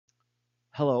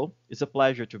Hello, it's a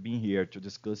pleasure to be here to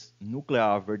discuss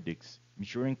nuclear verdicts,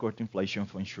 ensuring court inflation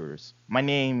for insurers. My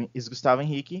name is Gustavo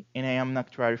Henrique, and I am an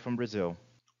actuary from Brazil.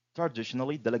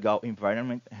 Traditionally, the legal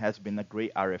environment has been a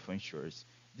gray area for insurers.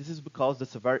 This is because the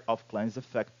severity of claims is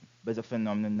affected by the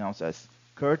phenomenon known as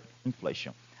court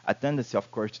inflation, a tendency of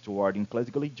courts toward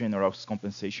increasingly generous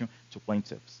compensation to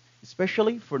plaintiffs,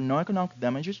 especially for non-economic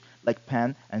damages like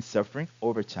pain and suffering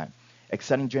over time,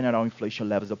 exceeding general inflation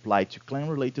levels applied to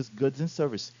claim-related goods and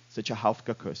services, such as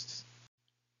healthcare costs.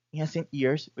 In recent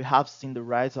years, we have seen the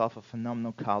rise of a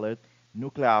phenomenon called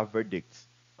nuclear verdicts,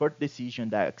 court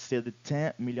decisions that exceeded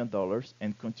 $10 million dollars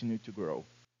and continue to grow.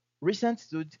 Recent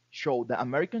studies show that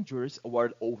American juries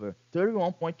awarded over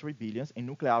 31.3 billion in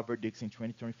nuclear verdicts in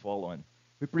 2024 alone,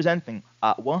 representing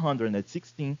a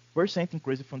 116%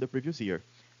 increase from the previous year.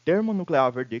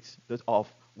 Thermonuclear verdicts, those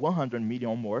of 100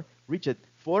 million or more, reached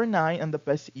 49 in the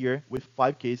past year, with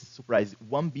 5 cases surprising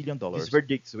 $1 billion. These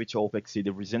verdicts, which often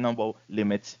exceeded reasonable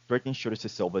limits, threaten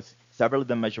insurance solvency, severely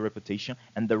damage reputation,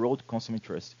 and the road to consumer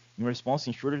trust. In response,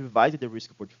 insurers revised their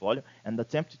risk portfolio and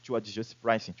attempted to adjust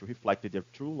pricing to reflect their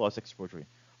true loss exposure.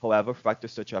 However,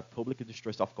 factors such as public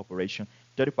distrust of corporation,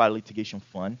 third-party litigation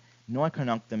fund,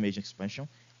 non-economic damage expansion,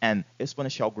 and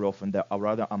exponential growth in the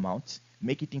awarded amounts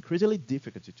make it increasingly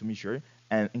difficult to measure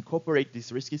and incorporate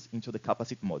these risks into the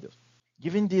capacity models.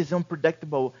 Given this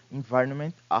unpredictable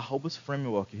environment, a robust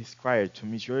framework is required to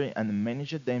measure and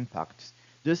manage the impacts.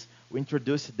 Thus, we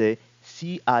introduced the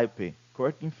CIP,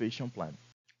 Court Inflation Plan.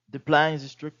 The plan is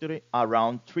structured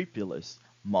around three pillars: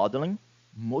 modeling,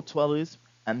 mutualism,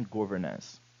 and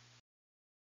governance.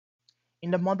 In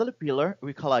the model pillar,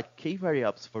 we collect key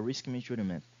variables for risk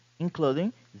measurement,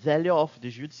 including value of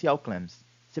the judicial claims,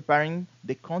 separating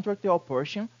the contractual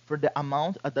portion from the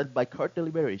amount added by court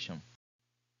deliberation.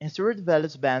 Insured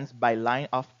values bands by line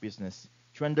of business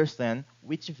to understand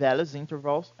which values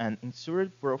intervals and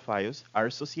insured profiles are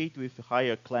associated with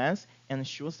higher claims and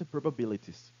insurance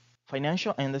probabilities.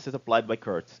 Financial indices applied by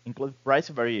courts include price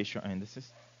variation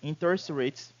indices, interest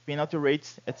rates, penalty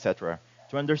rates, etc.,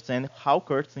 to understand how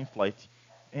courts inflate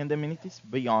indemnities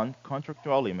beyond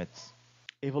contractual limits.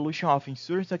 Evolution of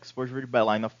insurance exposure by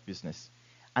line of business,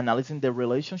 analyzing the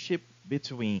relationship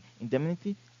between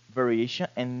indemnity variation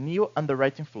and new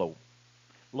underwriting flow.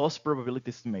 Loss probability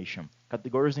estimation,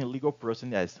 categories in legal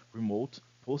process as remote,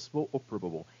 possible, or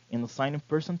probable, and assigning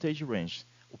percentage range,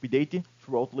 updated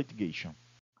throughout litigation.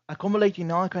 Accumulating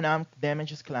non-economic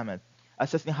damages claimed,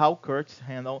 assessing how courts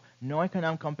handle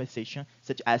non-economic compensation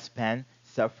such as pain,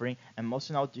 suffering,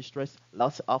 emotional distress,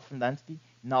 loss of identity,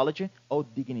 knowledge, or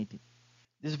dignity.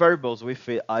 These variables will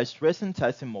fit a stress and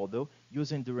testing model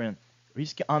using during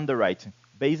risk underwriting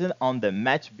based on the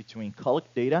match between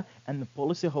collect data and the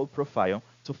policyholder profile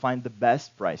to find the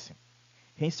best pricing.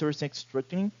 Hence, risk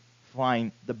structuring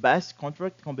find the best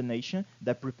contract combination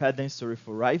that prepare the insurer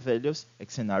for right values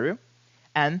scenario,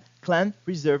 and claim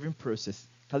reserving process,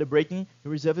 calibrating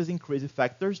reserves increase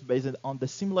factors based on the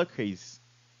similar case.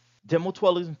 The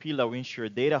mutualism pillar will ensure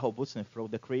data robustness through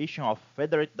the creation of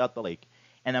federated data lake,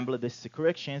 enable the secure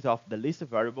exchange of the list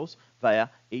variables via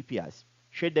APIs.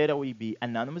 Shared data will be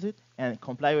anonymized and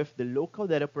comply with the local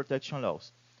data protection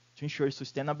laws. To ensure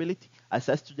sustainability,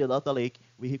 access to the data lake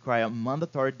will require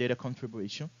mandatory data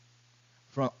contribution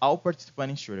from all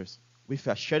participant insurers. With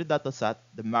a shared dataset,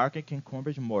 the market can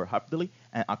converge more rapidly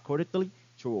and accurately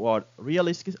toward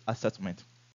realistic assessment.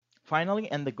 Finally,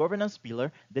 in the governance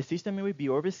pillar, the system will be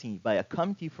overseen by a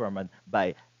committee formed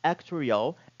by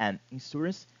Actuarial and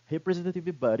insurance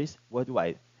representative bodies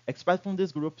worldwide. Experts from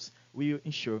these groups will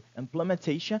ensure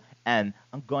implementation and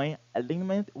ongoing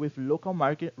alignment with local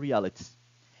market realities.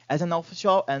 As an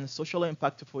official and socially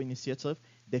impactful initiative,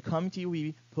 the committee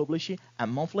will publish a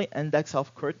monthly index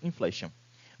of court inflation,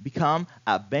 become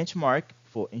a benchmark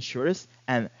for insurers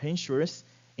and reinsurers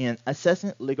in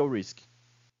assessing legal risk.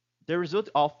 The result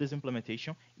of this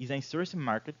implementation is an insurance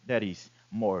market that is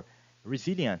more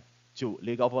resilient to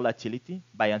legal volatility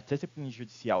by anticipating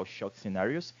judicial shock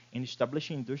scenarios and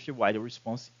establishing industry-wide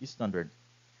response standards,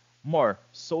 more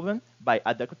solvent by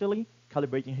adequately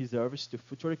calibrating reserves to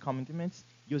future commitments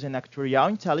using actuarial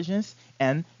intelligence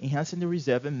and enhancing the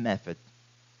reserving method,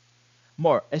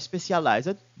 more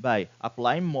specialized by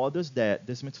applying models that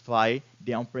demystify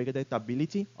the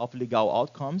unpredictability of legal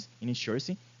outcomes in insurance,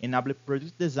 enabling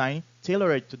product design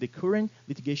tailored to the current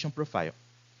litigation profile,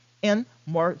 and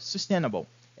more sustainable,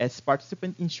 as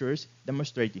participant insurers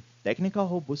demonstrate technical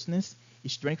robustness,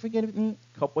 strengthening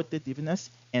competitiveness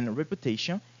and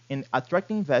reputation, and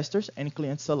attracting investors and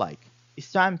clients alike.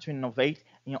 It's time to innovate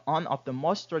in one of the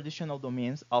most traditional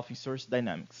domains of insurance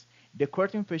dynamics. The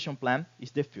court inflation plan is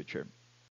the future.